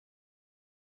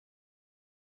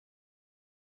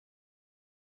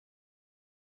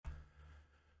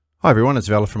Hi everyone, it's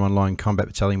Valor from Online Combat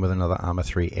Battalion with another Arma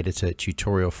 3 editor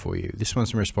tutorial for you. This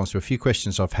one's in response to a few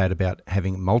questions I've had about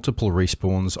having multiple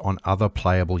respawns on other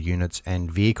playable units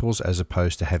and vehicles as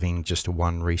opposed to having just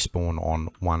one respawn on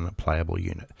one playable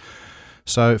unit.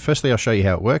 So firstly I'll show you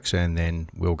how it works and then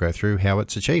we'll go through how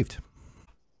it's achieved.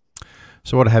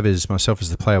 So what I have is myself as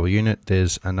the playable unit.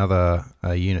 There's another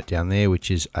unit down there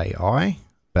which is AI,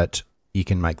 but you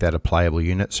can make that a playable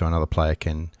unit so another player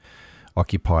can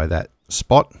occupy that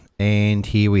spot. And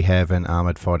here we have an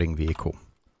armored fighting vehicle.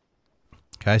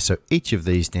 Okay, so each of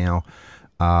these now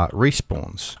are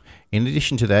respawns. In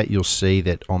addition to that, you'll see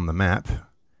that on the map,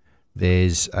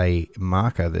 there's a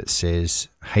marker that says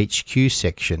HQ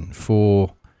section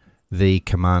for the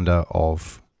commander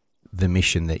of the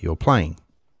mission that you're playing.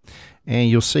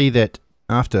 And you'll see that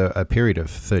after a period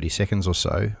of 30 seconds or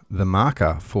so, the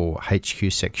marker for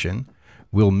HQ section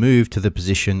will move to the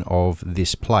position of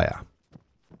this player.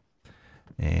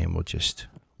 And we'll just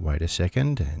wait a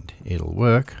second and it'll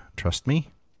work, trust me.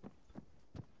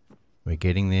 We're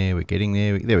getting there, we're getting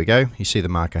there. There we go, you see the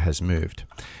marker has moved.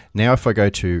 Now if I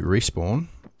go to respawn,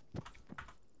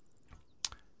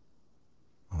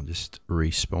 I'll just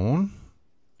respawn.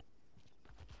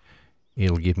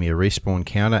 It'll give me a respawn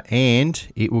counter and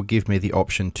it will give me the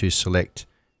option to select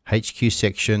HQ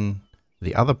section,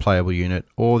 the other playable unit,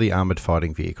 or the armored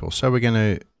fighting vehicle. So we're going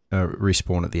to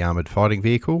respawn at the armored fighting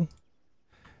vehicle.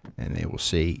 And there we'll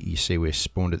see, you see we're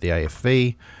spawned at the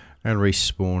AFV and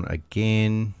respawn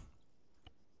again.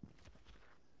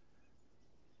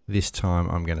 This time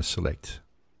I'm going to select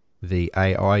the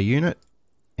AI unit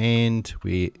and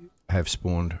we have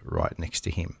spawned right next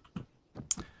to him.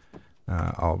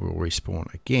 I will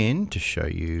respawn again to show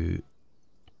you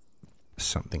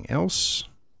something else.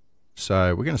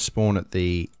 So we're going to spawn at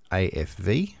the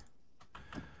AFV.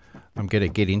 I'm going to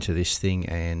get into this thing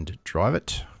and drive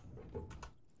it.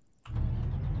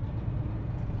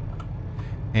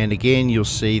 And again, you'll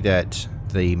see that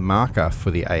the marker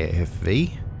for the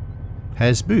AFV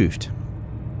has moved.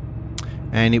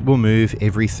 And it will move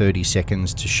every 30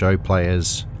 seconds to show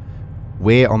players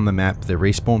where on the map the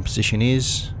respawn position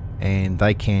is, and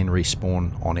they can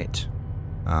respawn on it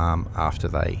after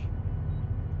they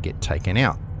get taken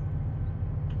out.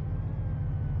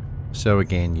 So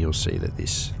again, you'll see that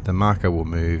the marker will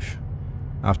move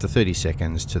after 30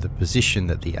 seconds to the position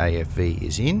that the AFV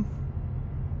is in.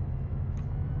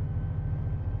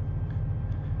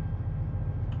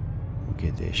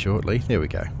 Get there shortly. There we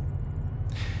go.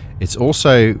 It's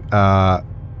also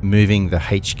moving the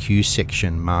HQ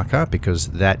section marker because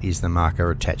that is the marker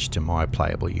attached to my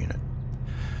playable unit.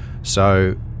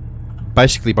 So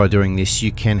basically by doing this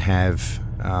you can have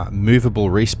movable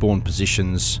respawn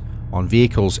positions on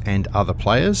vehicles and other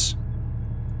players,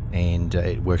 and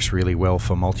it works really well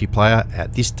for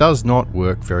multiplayer. This does not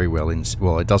work very well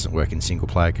it doesn't work in single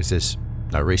player because there's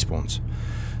no respawns.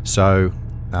 So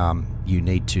you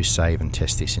need to save and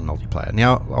test this in multiplayer.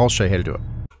 Now I'll show you how to do it.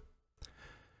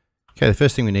 Okay, the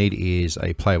first thing we need is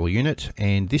a playable unit,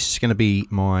 and this is going to be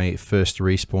my first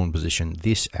respawn position.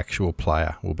 This actual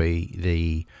player will be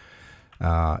the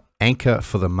anchor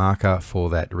for the marker for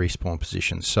that respawn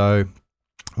position. So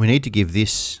we need to give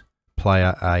this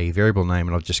player a variable name,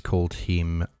 and I've just called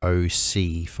him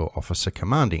OC for Officer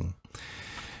Commanding.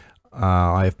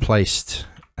 I have placed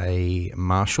a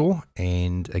marshal,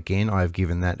 and again I've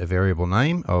given that a variable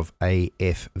name of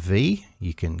AFV.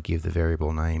 You can give the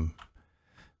variable name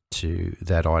to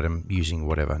that item using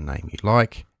whatever name you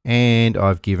like, and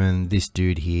I've given this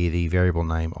dude here the variable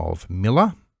name of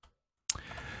Miller.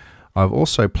 I've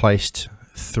also placed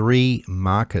 3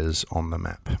 markers on the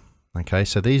map. Okay,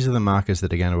 so these are the markers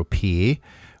that are going to appear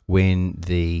when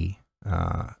the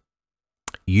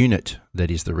unit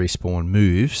that is the respawn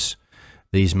moves.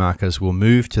 These markers will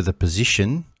move to the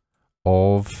position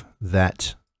of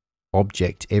that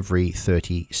object every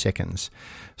 30 seconds.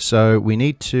 So we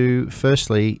need to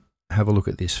firstly have a look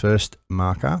at this first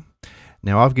marker.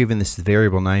 Now I've given this the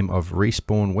variable name of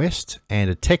respawn west and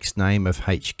a text name of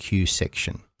HQ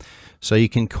section. So you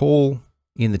can call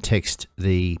in the text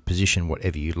the position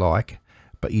whatever you like,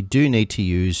 but you do need to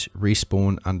use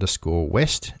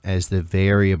respawn_west as the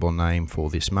variable name for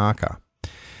this marker.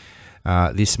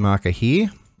 This marker here,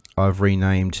 I've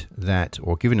renamed that,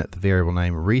 or given it the variable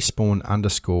name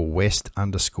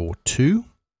respawn_west_2,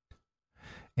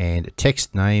 and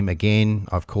text name again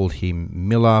I've called him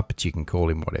Miller, but you can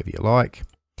call him whatever you like.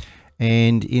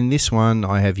 And in this one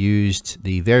I have used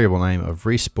the variable name of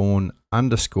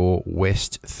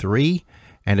respawn_west3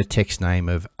 and a text name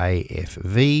of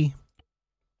AFV.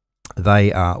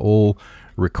 They are all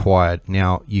required.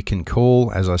 Now you can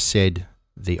call, as I said,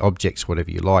 the objects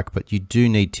whatever you like, but you do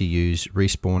need to use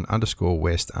respawn underscore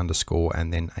west underscore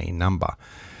and then a number.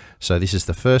 So this is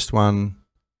the first one,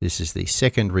 this is the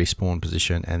second respawn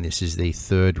position, and this is the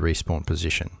third respawn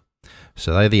position.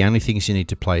 So they're the only things you need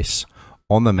to place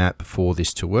on the map for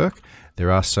this to work.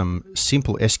 There are some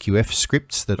simple SQF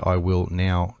scripts that I will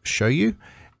now show you,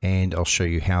 and I'll show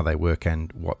you how they work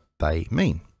and what they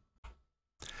mean.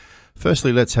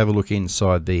 Firstly, let's have a look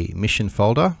inside the mission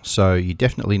folder. So you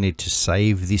definitely need to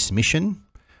save this mission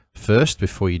first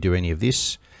before you do any of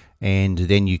this, and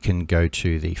then you can go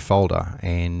to the folder.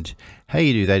 And how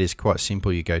you do that is quite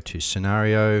simple. You go to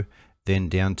scenario, then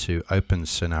down to open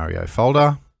scenario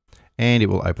folder, and it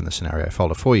will open the scenario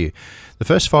folder for you. The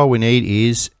first file we need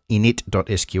is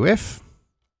init.sqf,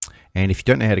 and if you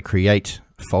don't know how to create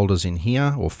folders in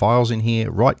here or files in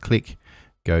here, right click,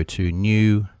 go to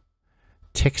new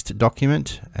text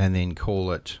document, and then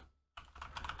call it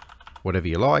whatever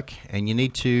you like, and you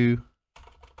need to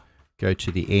go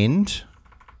to the end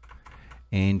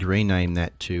and rename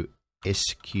that to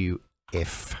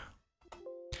SQF,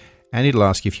 and it'll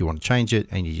ask you if you want to change it,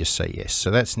 and you just say yes.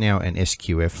 So that's now an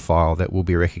SQF file that will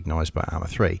be recognized by Arma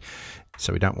 3.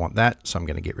 So we don't want that, so I'm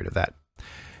going to get rid of that.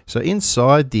 So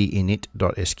inside the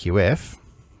init.sqf,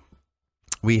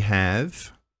 we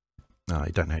have, no,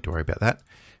 you don't have to worry about that.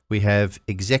 We have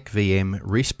exec_vm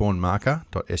respawn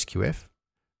marker.sqf,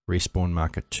 respawn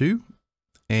marker 2,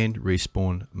 and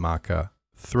respawn marker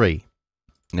 3.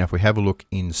 Now, if we have a look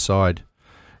inside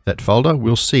that folder,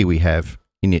 we'll see we have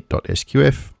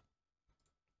init.sqf,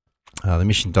 the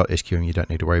mission.sqm you don't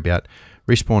need to worry about,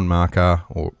 respawn marker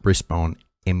or respawn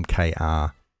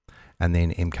mkr, and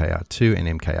then mkr2 and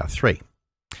mkr3.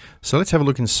 So let's have a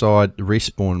look inside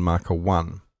respawn marker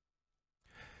 1.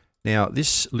 Now,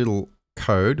 this little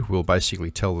code will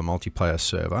basically tell the multiplayer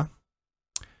server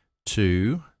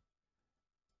to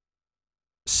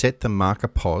set the marker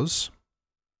pos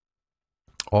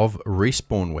of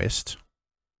respawn west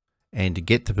and to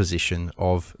get the position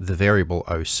of the variable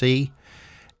OC,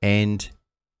 and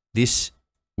this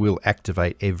will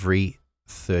activate every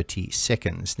 30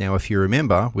 seconds. Now, if you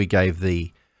remember, we gave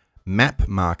the map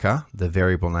marker the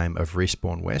variable name of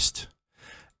respawn west,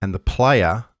 and the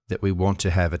player that we want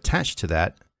to have attached to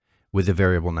that with the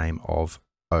variable name of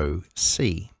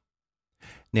OC.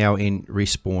 Now in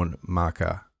respawn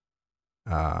marker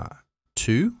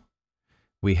 2,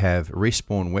 we have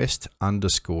respawn west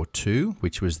underscore 2,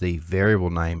 which was the variable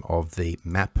name of the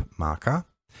map marker.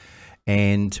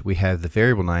 And we have the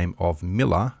variable name of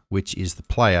Miller, which is the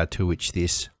player to which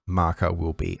this marker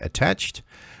will be attached.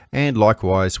 And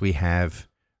likewise, we have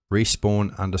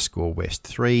respawn underscore west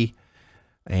 3,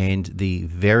 and the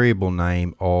variable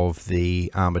name of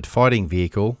the armored fighting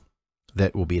vehicle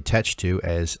that will be attached to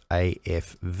as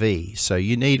AFV. So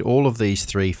you need all of these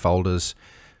three folders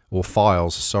or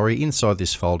files, sorry, inside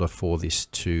this folder for this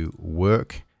to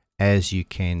work, as you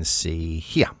can see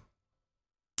here.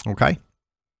 Okay.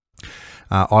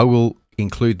 I will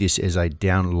include this as a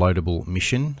downloadable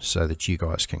mission so that you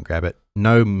guys can grab it.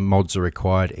 No mods are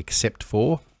required except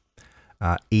for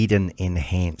Eden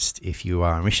Enhanced. If you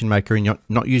are a mission maker and you're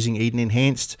not using Eden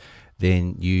Enhanced,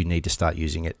 then you need to start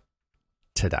using it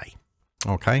today.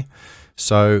 Okay,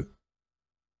 so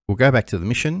we'll go back to the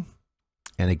mission,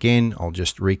 and again I'll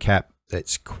just recap.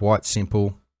 It's quite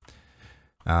simple.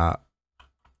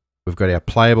 We've got our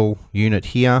playable unit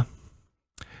here.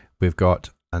 We've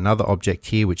got another object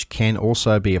here which can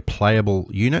also be a playable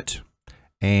unit,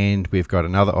 and we've got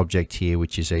another object here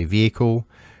which is a vehicle.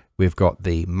 We've got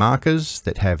the markers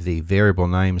that have the variable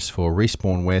names for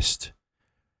respawn west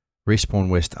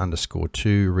underscore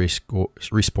 2,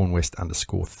 respawn west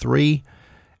underscore 3,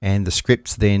 and the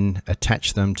scripts then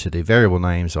attach them to the variable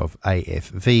names of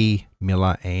AFV,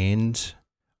 Miller, and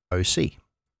OC.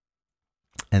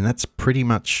 And that's pretty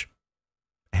much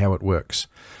how it works.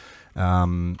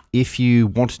 If you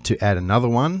wanted to add another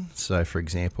one, so for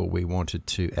example, we wanted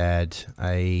to add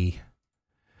a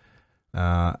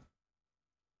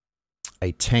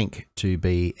tank to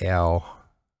be our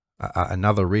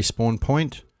another respawn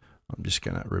point. I'm just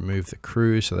going to remove the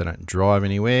crew so they don't drive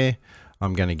anywhere.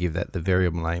 I'm going to give that the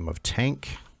variable name of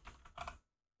tank,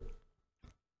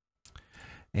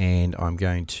 and I'm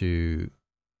going to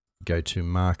go to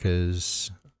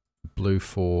markers, blue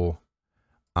for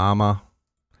Arma,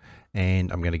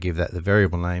 and I'm going to give that the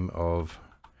variable name of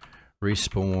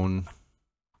respawn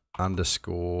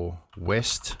underscore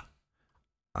west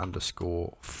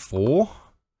underscore 4.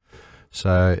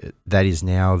 So that is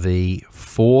now the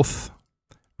 4th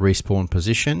respawn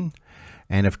position,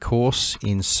 and of course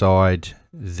inside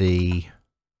the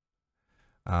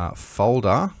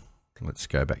folder, let's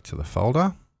go back to the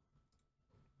folder.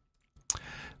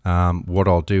 What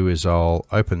I'll do is I'll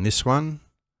open this one.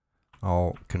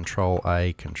 I'll Control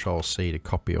A, Control C to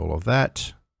copy all of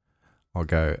that. I'll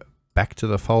go back to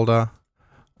the folder.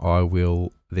 I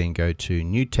will then go to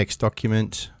New Text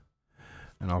Document,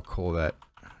 and I'll call that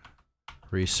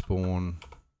Respawn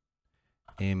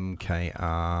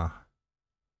MKR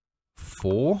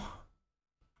 4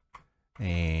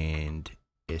 and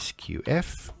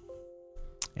SQF.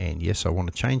 And yes, I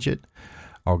want to change it.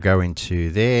 I'll go into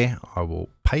there. I will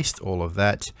paste all of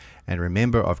that. And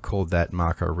remember, I've called that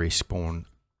marker respawn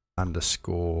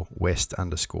 _ west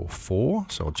 _ 4.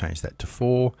 So I'll change that to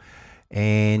 4.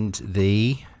 And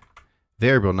the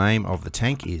variable name of the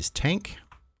tank is tank.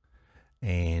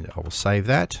 And I will save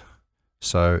that.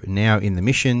 So now in the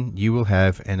mission, you will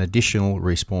have an additional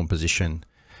respawn position.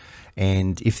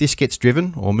 And if this gets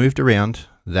driven or moved around,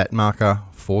 that marker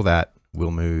for that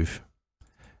will move.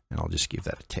 And I'll just give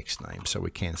that a text name so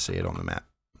we can see it on the map.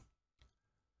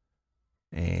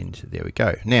 And there we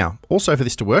go. Now, also for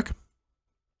this to work,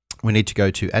 we need to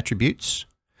go to Attributes,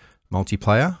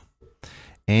 Multiplayer,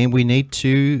 and we need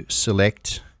to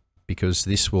select, because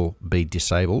this will be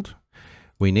disabled,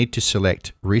 we need to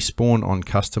select Respawn on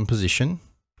Custom Position.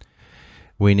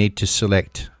 We need to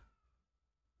select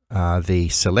the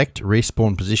Select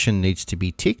Respawn Position needs to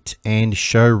be ticked, and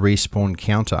Show Respawn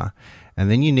Counter. And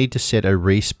then you need to set a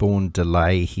respawn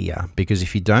delay here, because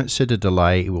if you don't set a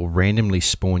delay, it will randomly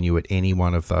spawn you at any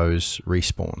one of those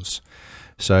respawns.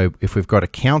 So if we've got a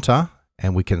counter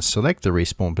and we can select the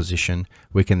respawn position,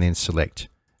 we can then select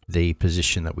the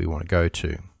position that we want to go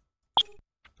to.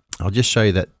 I'll just show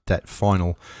you that that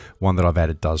final one that I've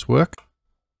added does work.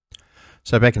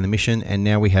 So back in the mission, and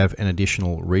now we have an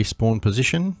additional respawn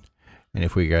position. And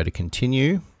if we go to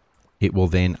continue, it will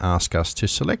then ask us to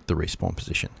select the respawn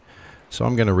position. So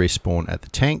I'm going to respawn at the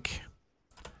tank,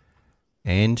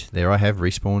 and there I have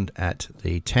respawned at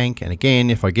the tank. And again,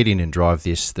 if I get in and drive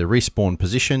this, the respawn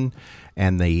position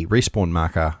and the respawn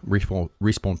marker,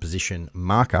 respawn position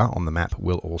marker on the map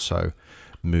will also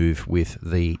move with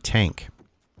the tank.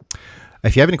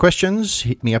 If you have any questions,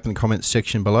 hit me up in the comments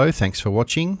section below. Thanks for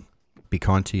watching. Be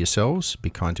kind to yourselves, be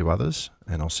kind to others,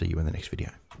 and I'll see you in the next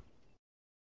video.